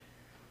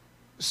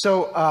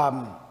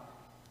So,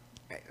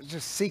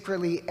 just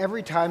secretly,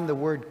 every time the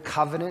word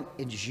covenant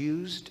is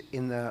used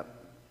in the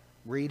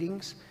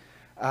readings,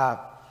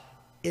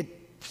 it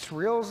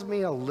thrills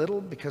me a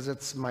little because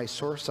it's my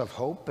source of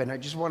hope, and I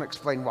just want to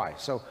explain why.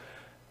 So,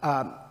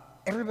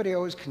 everybody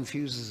always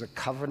confuses a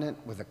covenant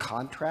with a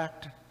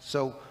contract.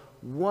 So,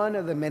 one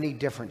of the many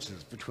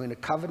differences between a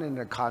covenant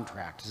and a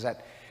contract is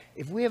that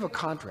if we have a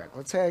contract,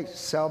 let's say I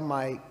sell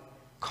my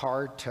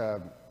car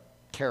to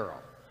Carol,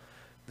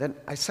 then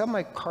I sell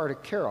my car to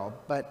Carol,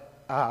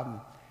 but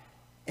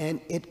and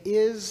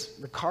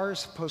the car is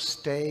supposed to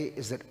stay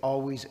as it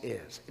always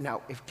is.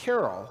 Now, if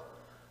Carol,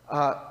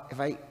 if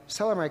I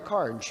sell her my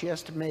car and she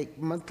has to make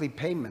monthly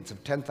payments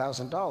of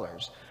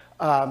 $10,000,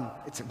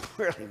 it's a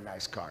really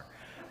nice car.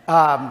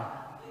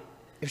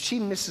 If she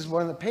misses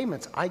one of the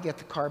payments, I get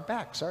the car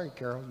back. Sorry,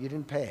 Carol, you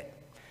didn't pay it.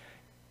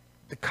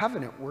 The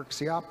covenant works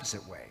the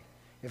opposite way.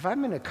 If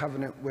I'm in a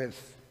covenant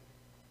with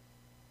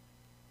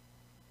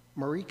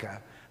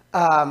Marika,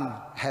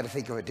 had to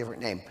think of a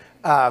different name.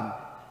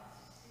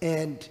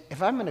 And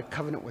if I'm in a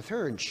covenant with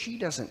her and she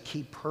doesn't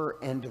keep her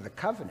end of the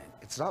covenant,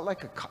 it's not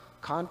like a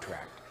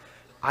contract.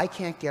 I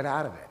can't get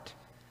out of it.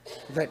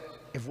 But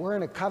if we're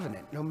in a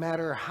covenant, no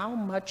matter how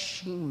much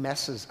she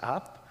messes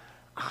up,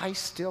 I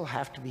still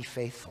have to be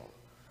faithful.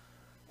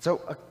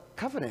 So a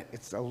covenant,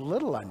 it's a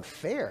little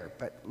unfair,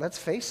 but let's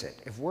face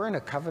it. If we're in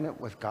a covenant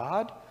with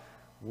God,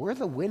 we're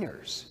the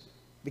winners.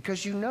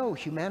 Because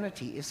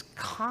humanity is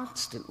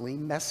constantly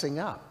messing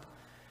up.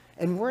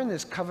 And we're in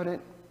this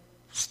covenant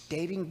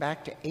dating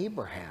back to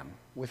Abraham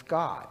with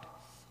God.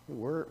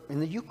 We're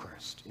in the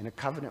Eucharist, in a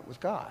covenant with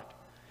God.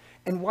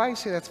 And why I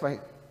say that's my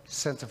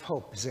sense of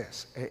hope is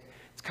this.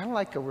 It's kind of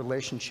like a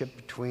relationship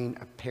between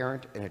a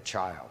parent and a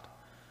child.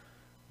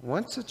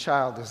 Once a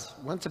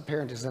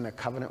parent is in a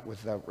covenant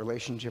with a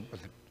relationship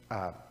with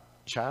a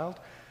child,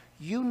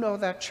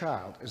 that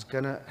child is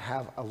going to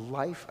have a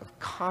life of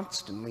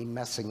constantly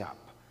messing up.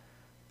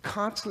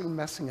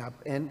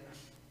 And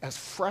as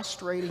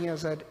frustrating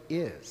as that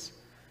is,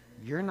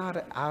 you're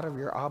not out of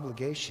your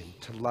obligation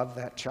to love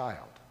that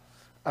child.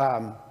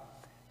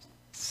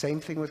 Same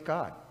thing with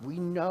God. We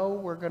know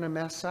we're going to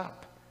mess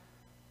up.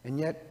 And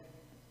yet,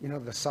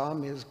 the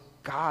psalm is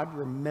God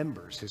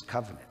remembers his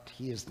covenant.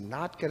 He is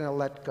not going to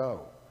let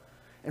go.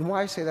 And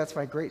why I say that's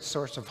my great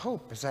source of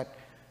hope is that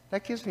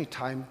gives me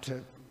time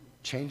to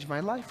change my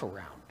life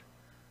around.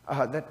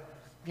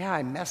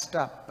 I messed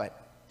up, but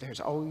there's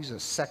always a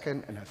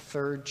second and a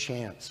third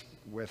chance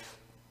with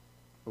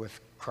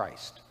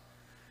Christ.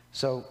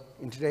 So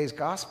in today's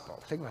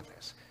gospel, think about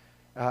this.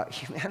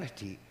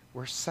 Humanity,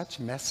 we're such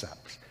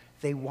mess-ups.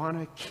 They want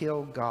to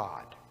kill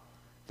God.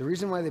 The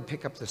reason why they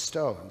pick up the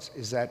stones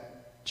is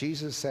that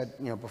Jesus said,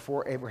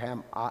 before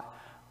Abraham,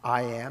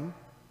 I am.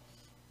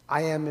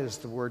 I am is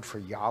the word for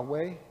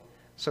Yahweh.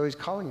 So he's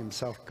calling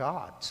himself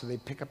God. So they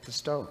pick up the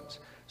stones.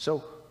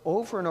 So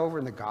over and over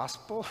in the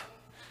gospel,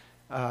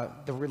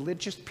 the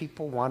religious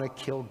people want to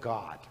kill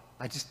God.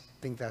 I just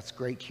think that's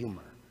great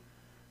humor.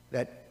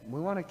 That we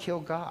want to kill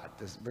God,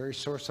 this very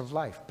source of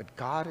life. But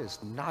God is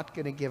not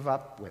going to give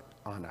up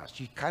on us.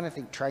 You kind of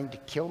think trying to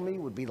kill me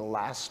would be the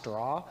last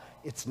straw.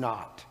 It's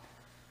not.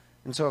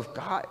 And so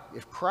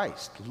if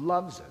Christ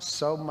loves us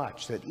so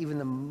much that even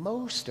the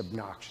most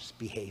obnoxious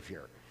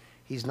behavior,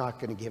 he's not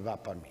going to give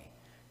up on me.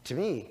 To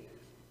me,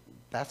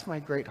 that's my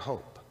great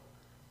hope.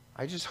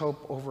 I just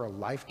hope over a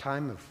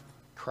lifetime of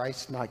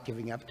Christ not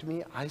giving up to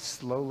me, I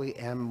slowly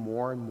am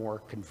more and more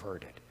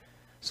converted.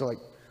 So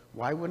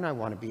why wouldn't I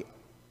want to be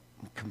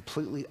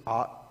completely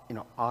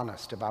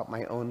honest about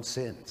my own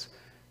sins?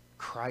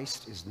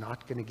 Christ is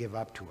not going to give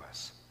up to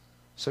us.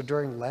 So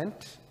during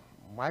Lent,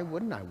 why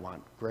wouldn't I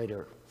want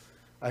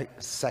a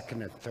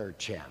second and third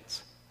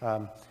chance?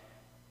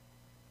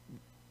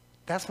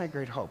 That's my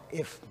great hope.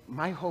 If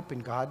my hope in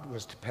God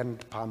was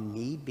dependent upon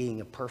me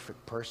being a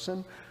perfect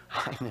person,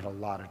 I'm in a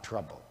lot of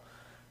trouble.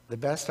 The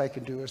best I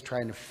can do is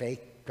trying to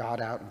fake God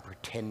out and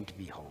pretend to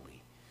be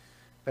holy.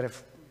 But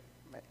if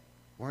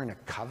we're in a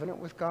covenant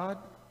with God,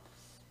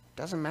 it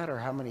doesn't matter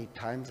how many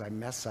times I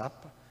mess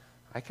up,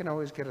 I can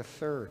always get a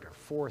third or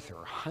fourth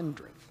or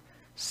 100th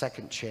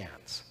second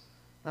chance.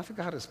 Not that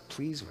God is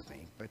pleased with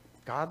me, but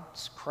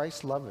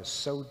Christ's love is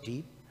so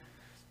deep,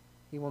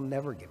 he will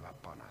never give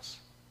up on us.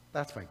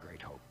 That's my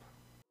great hope.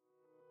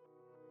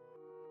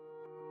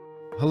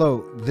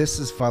 Hello, this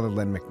is Father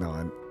Len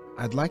McMillan.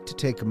 I'd like to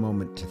take a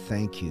moment to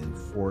thank you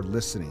for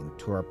listening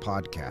to our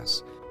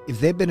podcast. If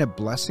they've been a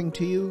blessing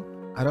to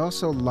you, I'd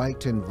also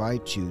like to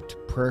invite you to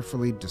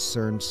prayerfully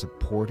discern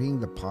supporting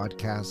the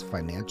podcast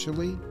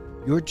financially.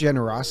 Your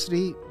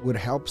generosity would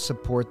help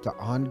support the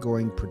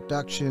ongoing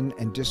production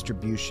and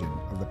distribution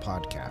of the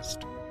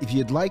podcast. If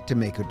you'd like to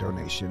make a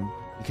donation,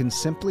 you can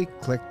simply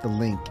click the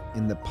link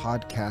in the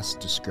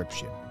podcast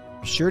description.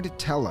 Be sure to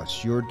tell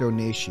us your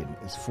donation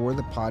is for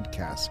the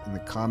podcast in the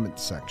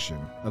comments section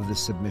of the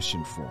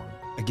submission form.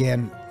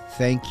 Again,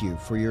 thank you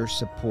for your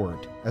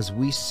support as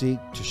we seek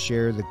to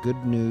share the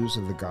good news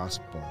of the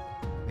gospel.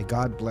 May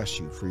God bless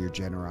you for your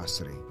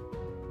generosity.